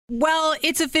Well,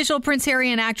 it's official. Prince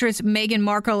Harry and actress Meghan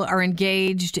Markle are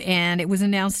engaged, and it was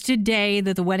announced today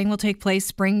that the wedding will take place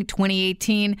spring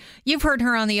 2018. You've heard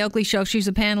her on The Oakley Show. She's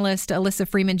a panelist. Alyssa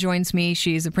Freeman joins me.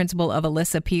 She's the principal of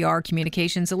Alyssa PR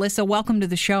Communications. Alyssa, welcome to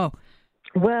the show.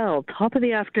 Well, top of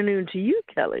the afternoon to you,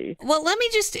 Kelly. Well, let me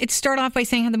just start off by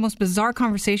saying I had the most bizarre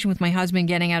conversation with my husband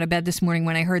getting out of bed this morning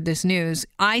when I heard this news.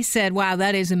 I said, wow,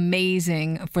 that is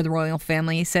amazing for the royal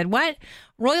family. He said, what?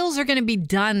 Royals are going to be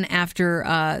done after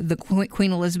the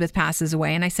Queen Elizabeth passes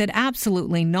away. And I said,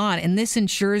 absolutely not. And this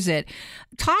ensures it.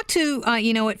 Talk to,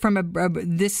 from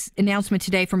this announcement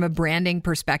today from a branding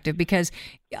perspective, because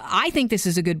I think this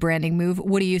is a good branding move.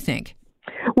 What do you think?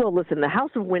 Well, listen, the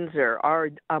House of Windsor are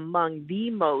among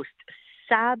the most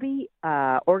savvy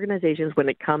organizations when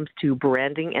it comes to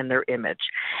branding and their image.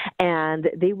 And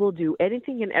they will do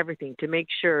anything and everything to make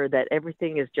sure that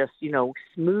everything is just,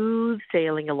 smooth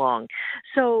sailing along.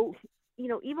 So,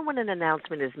 even when an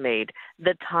announcement is made,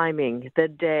 the timing, the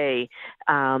day,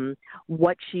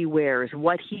 what she wears,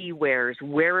 what he wears,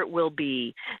 where it will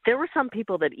be. There were some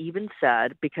people that even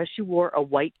said because she wore a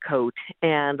white coat,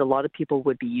 and a lot of people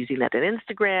would be using that on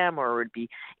Instagram or would be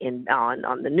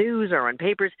on the news or on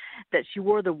papers, that she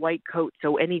wore the white coat,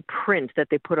 so any print that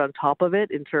they put on top of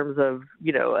it in terms of,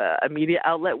 a media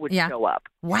outlet would show up.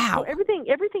 Wow. So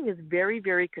everything is very,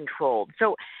 very controlled.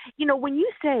 So, when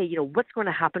you say, what's going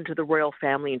to happen to the royal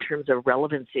family in terms of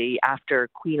relevancy after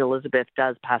Queen Elizabeth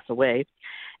does pass away,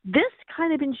 this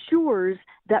kind of ensures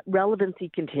that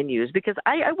relevancy continues, because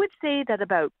I would say that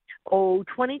about 20,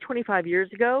 25 years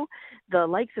ago, the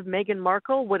likes of Meghan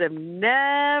Markle would have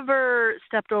never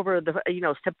stepped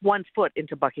one foot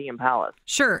into Buckingham Palace.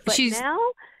 Sure. But now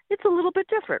it's a little bit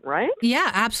different, right?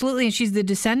 Yeah, absolutely. And she's the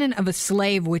descendant of a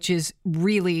slave, which is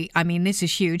really, this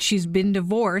is huge. She's been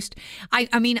divorced. I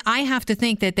have to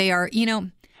think that they are,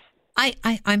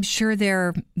 I'm sure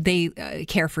they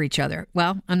care for each other.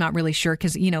 Well, I'm not really sure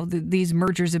because, these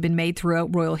mergers have been made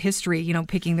throughout royal history,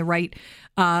 picking the right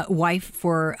wife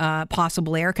for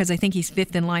possible heir, because I think he's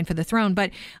fifth in line for the throne.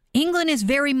 But England is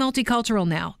very multicultural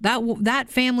now. That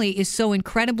family is so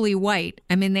incredibly white.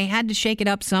 They had to shake it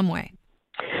up some way.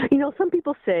 Some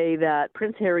people say that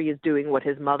Prince Harry is doing what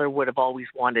his mother would have always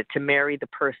wanted, to marry the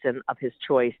person of his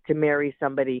choice, to marry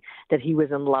somebody that he was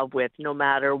in love with, no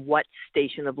matter what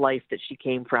station of life that she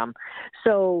came from.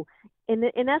 So, in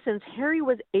essence, Harry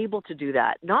was able to do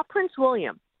that, not Prince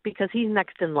William, because he's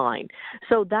next in line.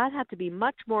 So that had to be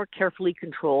much more carefully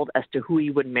controlled as to who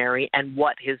he would marry and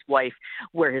where his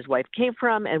wife came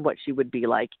from and what she would be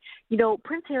like.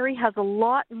 Prince Harry has a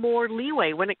lot more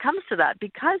leeway when it comes to that,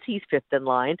 because he's fifth in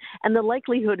line, and the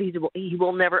likelihood he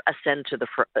will never ascend to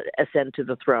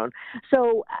the throne.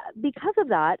 So because of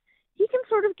that, he can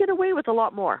sort of get away with a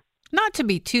lot more. Not to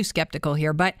be too skeptical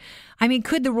here, but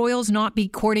could the royals not be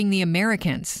courting the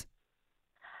Americans?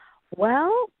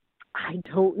 Well, I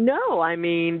don't know.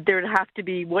 There'd have to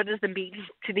be, what is the means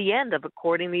to the end of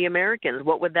courting the Americans?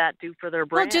 What would that do for their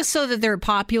brand? Well, just so that they're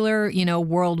popular,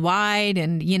 worldwide,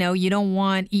 and, you don't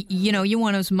want, you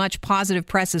want as much positive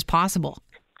press as possible.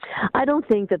 I don't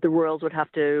think that the royals would have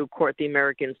to court the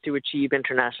Americans to achieve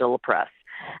international press.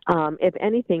 If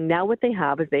anything, now what they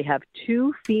have is they have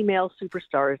two female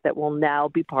superstars that will now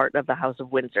be part of the House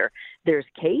of Windsor. There's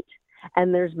Kate,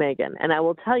 and there's Meghan. And I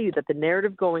will tell you that the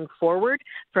narrative going forward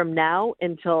from now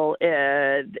until,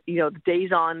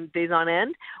 days on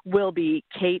end will be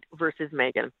Kate versus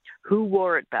Meghan. Who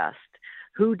wore it best?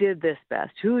 Who did this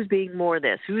best? Who's being more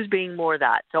this? Who's being more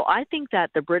that? So I think that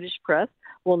the British press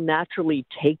will naturally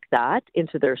take that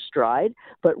into their stride.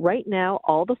 But right now,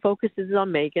 all the focus is on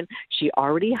Meghan. She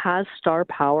already has star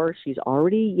power. She's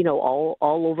already, all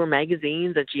over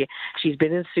magazines, and she's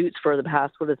been in suits for the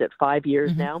past, 5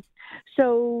 years now.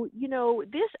 So,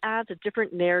 this adds a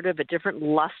different narrative, a different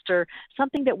luster,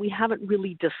 something that we haven't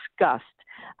really discussed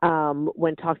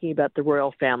when talking about the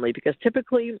royal family, because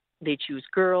typically they choose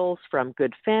girls from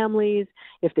good families.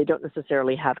 If they don't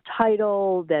necessarily have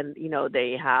title, then,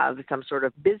 they have some sort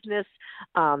of business.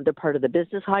 They're part of the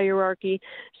business hierarchy.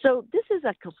 So this is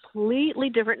a completely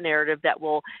different narrative that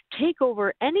will take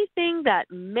over anything that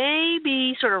may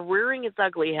be sort of rearing its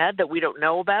ugly head that we don't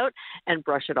know about and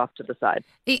brush it off to the side.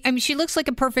 She looks like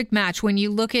a perfect match. When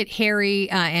you look at Harry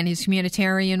and his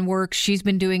humanitarian work, she's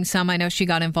been doing some. I know she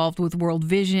got involved with World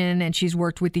Vision, and she's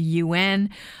worked with the UN.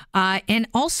 And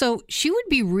also, she would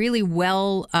be really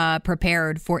well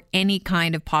prepared for any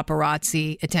kind of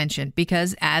paparazzi attention,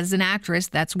 because as an actress,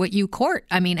 that's what you court.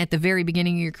 At the very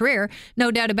beginning of your career,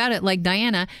 no doubt about it, like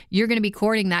Diana, you're going to be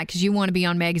courting that because you want to be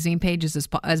on magazine pages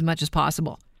as much as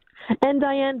possible. And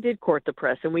Diane did court the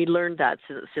press, and we learned that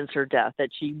since her death, that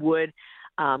she would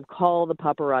call the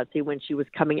paparazzi when she was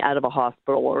coming out of a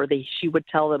hospital, or she would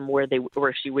tell them where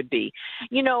she would be.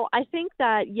 I think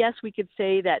that, yes, we could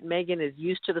say that Meghan is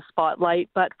used to the spotlight,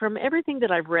 but from everything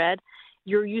that I've read,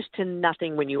 you're used to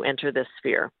nothing when you enter this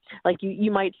sphere. Like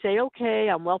you might say, okay,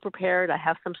 I'm well prepared. I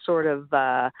have some sort of,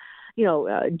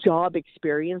 job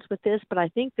experience with this, but I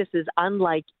think this is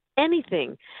unlike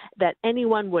anything that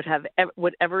anyone would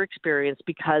ever experience,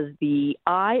 because the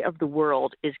eye of the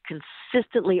world is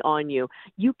consistently on you.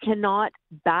 You cannot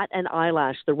bat an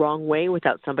eyelash the wrong way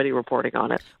without somebody reporting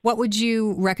on it. What would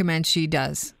you recommend she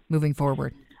does moving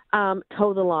forward?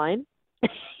 Toe the line.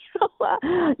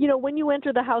 When you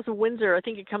enter the House of Windsor, I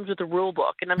think it comes with a rule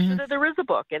book, and I'm sure that there is a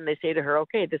book, and they say to her,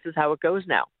 okay, this is how it goes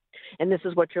now, and this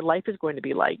is what your life is going to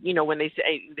be like. When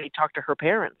they talked to her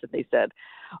parents, and they said,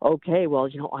 okay, well,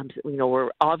 we're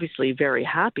obviously very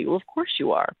happy. Well, of course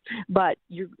you are, but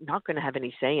you're not going to have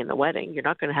any say in the wedding. You're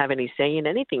not going to have any say in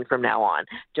anything from now on.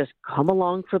 Just come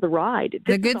along for the ride.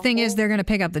 The good thing is they're going to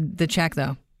pick up the check,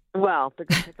 though. Well, they're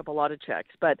going to pick up a lot of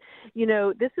checks. But,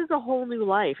 this is a whole new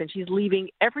life, and she's leaving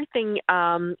everything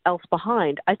else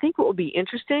behind. I think what would be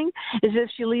interesting is if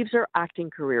she leaves her acting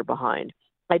career behind.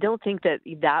 I don't think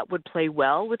that would play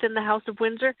well within the House of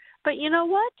Windsor. But you know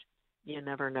what? You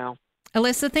never know.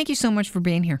 Alyssa, thank you so much for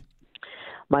being here.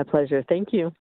 My pleasure. Thank you.